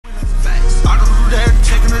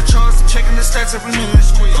checking the stats every minute.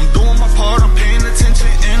 Squid. I'm doing my part, I'm paying attention,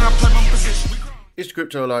 and I play my position. It's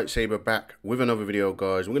Crypto Lightsaber back with another video,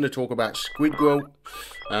 guys. We're going to talk about Squidgrow.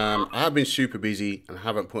 I have been super busy and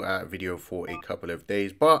haven't put out a video for a couple of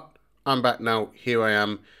days, but I'm back now. Here I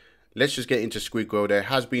am. Let's just get into Squidgrow. There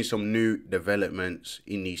has been some new developments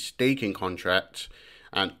in the staking contract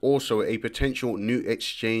and also a potential new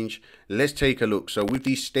exchange. Let's take a look. So with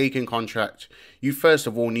the staking contract, you first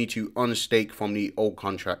of all need to unstake from the old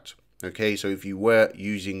contract. Okay, so if you were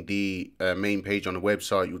using the main page on the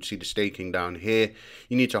website, you would see the staking down here.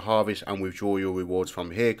 You need to harvest and withdraw your rewards from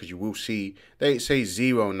here, because you will see that it says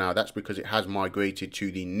 0 now. That's because it has migrated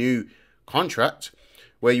to the new contract,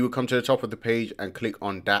 where you will come to the top of the page and click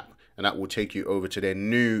on DApp, and that will take you over to their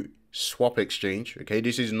new swap exchange. Okay,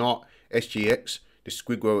 this is not SGX, the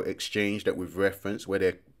Squidgrow exchange that we've referenced, where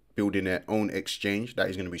they're building their own exchange. That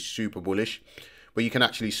is going to be super bullish. But you can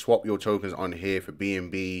actually swap your tokens on here for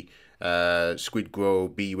BNB, Squidgrow,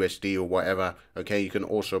 BUSD or whatever. Okay, you can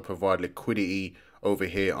also provide liquidity over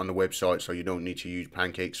here on the website, so you don't need to use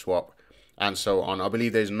PancakeSwap and so on. I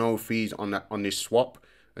believe there's no fees on that on this swap.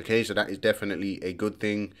 Okay, so that is definitely a good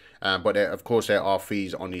thing. But of course there are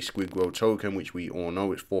fees on the Squidgrow token, which we all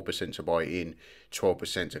know it's 4% to buy in,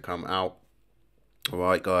 12% to come out.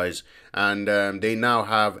 Alright guys, and they now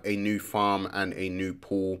have a new farm and a new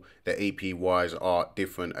pool. The APYs are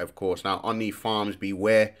different, of course. Now on the farms,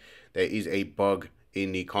 beware, there is a bug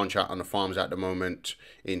in the contract on the farms at the moment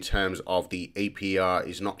in terms of the APR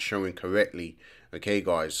is not showing correctly. Okay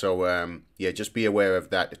guys, so yeah, just be aware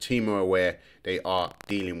of that. The team are aware, they are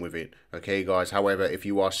dealing with it. Okay guys, however, if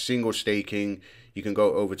you are single staking, you can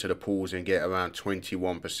go over to the pools and get around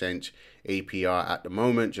 21% APR at the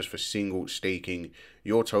moment, just for single staking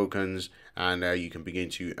your tokens, and you can begin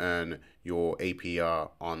to earn your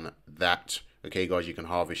APR on that. Okay guys, you can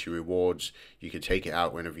harvest your rewards, you can take it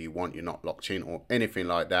out whenever you want, you're not locked in or anything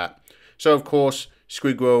like that. So of course,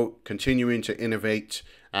 Squidgrow continuing to innovate,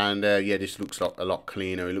 and yeah, this looks a lot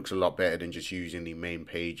cleaner. It looks a lot better than just using the main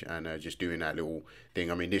page and just doing that little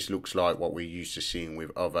thing. I mean, this looks like what we're used to seeing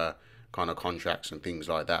with other kind of contracts and things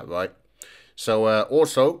like that, right? So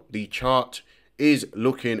also the chart is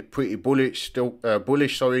looking pretty bullish, still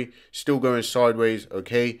still going sideways.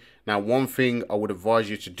 Okay, now one thing I would advise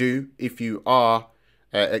you to do if you are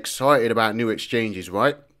excited about new exchanges,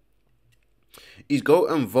 right, is go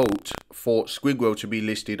and vote for Squidgrow to be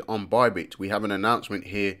listed on Bybit. We have an announcement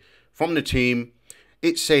here from the team.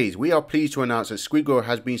 It says, we are pleased to announce that Squidgrow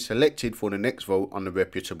has been selected for the next vote on the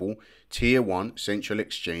reputable Tier 1 central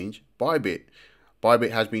exchange, Bybit.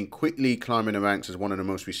 Bybit has been quickly climbing the ranks as one of the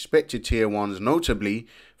most respected Tier 1s, notably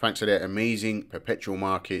thanks to their amazing perpetual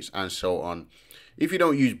markets and so on. If you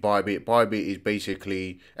don't use Bybit, Bybit is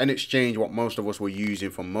basically an exchange what most of us were using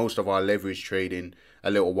for most of our leverage trading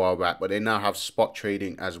a little while back, but they now have spot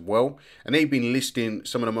trading as well, and they've been listing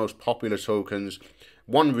some of the most popular tokens.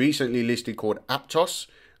 One recently listed called Aptos,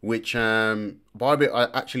 which Bybit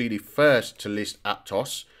are actually the first to list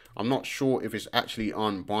Aptos. I'm not sure if it's actually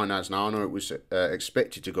on Binance now. I know it was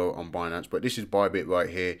expected to go on Binance, but this is Bybit right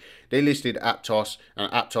here. They listed Aptos,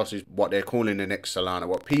 and Aptos is what they're calling the next Solana,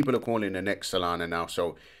 what people are calling the next Solana now.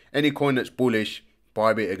 So any coin that's bullish,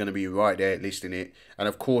 Bybit are going to be right there listing it. And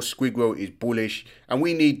of course, Squidgrow is bullish, and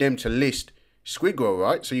we need them to list Squidgrow,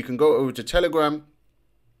 right? So you can go over to Telegram,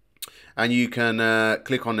 and you can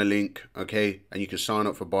click on the link, okay, and you can sign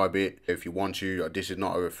up for Bybit if you want to. This is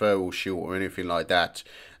not a referral sheet or anything like that,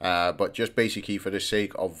 but just basically for the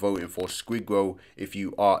sake of voting for Squidgrow, if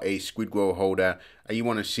you are a Squidgrow holder and you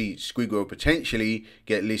want to see Squidgrow potentially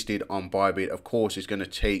get listed on Bybit, of course it's going to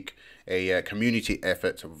take a community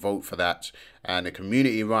effort to vote for that, and the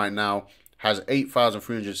community right now has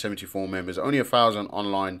 8,374 members, only 1,000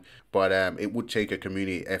 online, but it would take a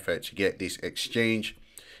community effort to get this exchange.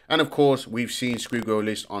 And of course, we've seen Squidgrow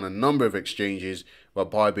list on a number of exchanges,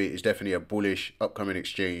 but Bybit is definitely a bullish upcoming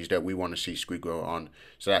exchange that we want to see Squidgrow on.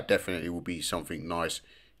 So that definitely will be something nice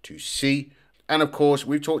to see. And of course,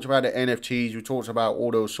 we've talked about the NFTs, we talked about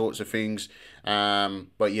all those sorts of things.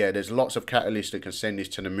 But yeah, there's lots of catalysts that can send this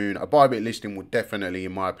to the moon. A Bybit listing would definitely,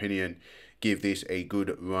 in my opinion, give this a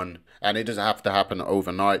good run, and it doesn't have to happen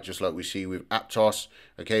overnight, just like we see with Aptos.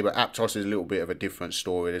 Okay, but Aptos is a little bit of a different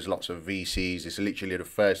story. There's lots of VCs. It's literally the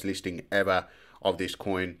first listing ever of this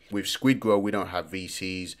coin. With Squidgrow, we don't have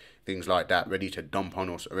VCs, things like that, ready to dump on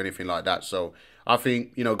us or anything like that. So I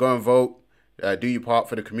think, you know, go and vote, do your part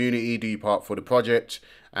for the community, do your part for the project,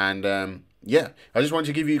 and yeah, I just wanted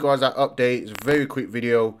to give you guys that update. It's a very quick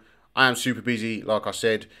video. I am super busy, like I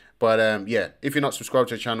said, But yeah, if you're not subscribed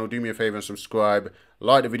to the channel, do me a favor and subscribe.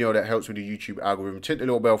 Like the video, that helps with the YouTube algorithm. Hit the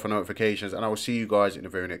little bell for notifications, and I will see you guys in the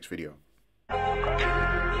very next video.